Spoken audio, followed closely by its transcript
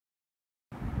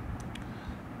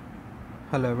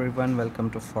Hello everyone, welcome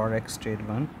to Forex Trade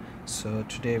 1. So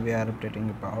today we are updating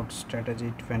about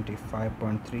strategy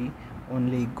 25.3,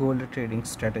 only gold trading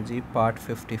strategy, part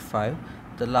 55.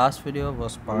 The last video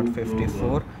was part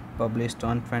 54, published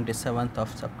on 27th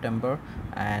of September,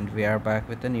 and we are back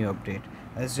with a new update.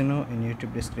 As you know, in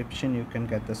YouTube description you can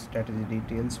get the strategy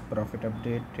details, profit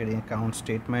update, trading account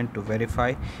statement to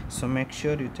verify, so make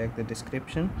sure you check the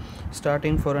description.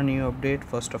 Starting for a new update,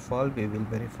 first of all we will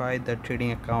verify the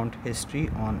trading account history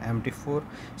on MT4.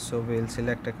 So we'll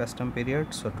select a custom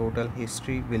period, so total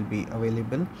history will be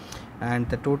available, and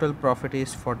the total profit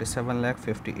is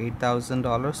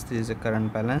 $47,58,000. This is the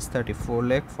current balance,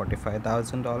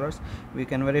 $34,45,000. We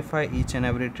can verify each and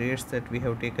every trades that we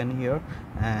have taken here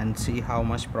and see how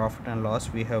much profit and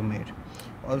loss we have made.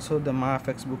 Also the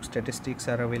MyFxBook statistics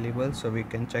are available, so we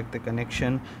can check the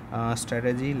connection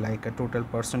strategy, like a total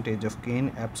percentage of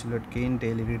gain, absolute gain,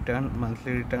 daily return,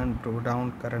 monthly return,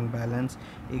 drawdown, current balance,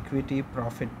 equity,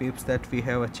 profit pips that we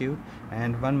have achieved,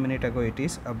 and 1 minute ago it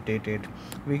is updated.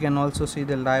 We can also see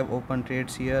the live open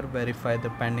trades here, verify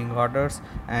the pending orders,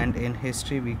 and in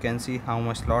history we can see how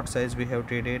much lot size we have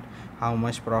traded, how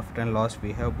much profit and loss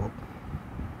we have booked.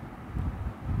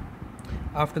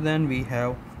 After then we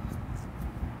have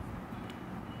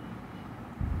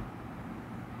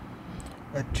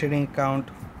a trading account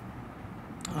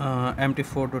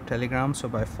MT4 to Telegram. So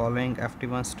by following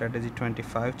FT1 strategy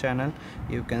 25 channel,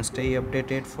 you can stay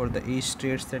updated for the each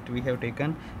trades that we have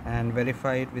taken and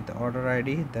verify it with the order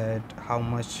ID, that how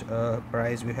much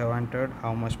price we have entered,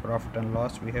 how much profit and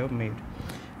loss we have made.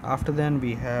 After then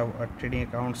we have a trading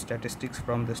account statistics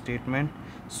from the statement.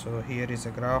 So here is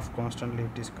a graph, constantly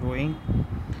it is growing.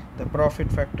 The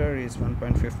profit factor is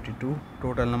 1.52,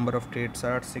 total number of trades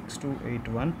are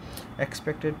 6281,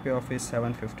 expected payoff is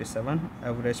 757,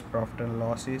 average profit and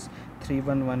loss is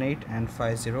 3118 and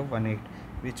 5018,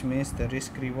 which means the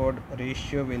risk reward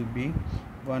ratio will be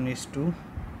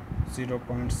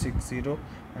 1:0.60,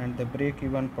 and the break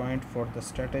even point for the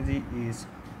strategy is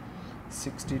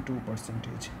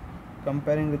 62%.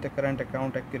 Comparing with the current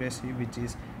account accuracy, which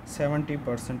is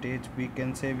 70%, we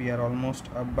can say we are almost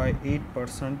up by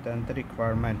 8% than the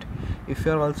requirement. If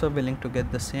you are also willing to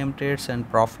get the same trades and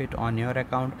profit on your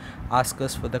account, ask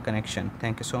us for the connection.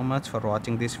 Thank you so much for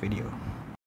watching this video.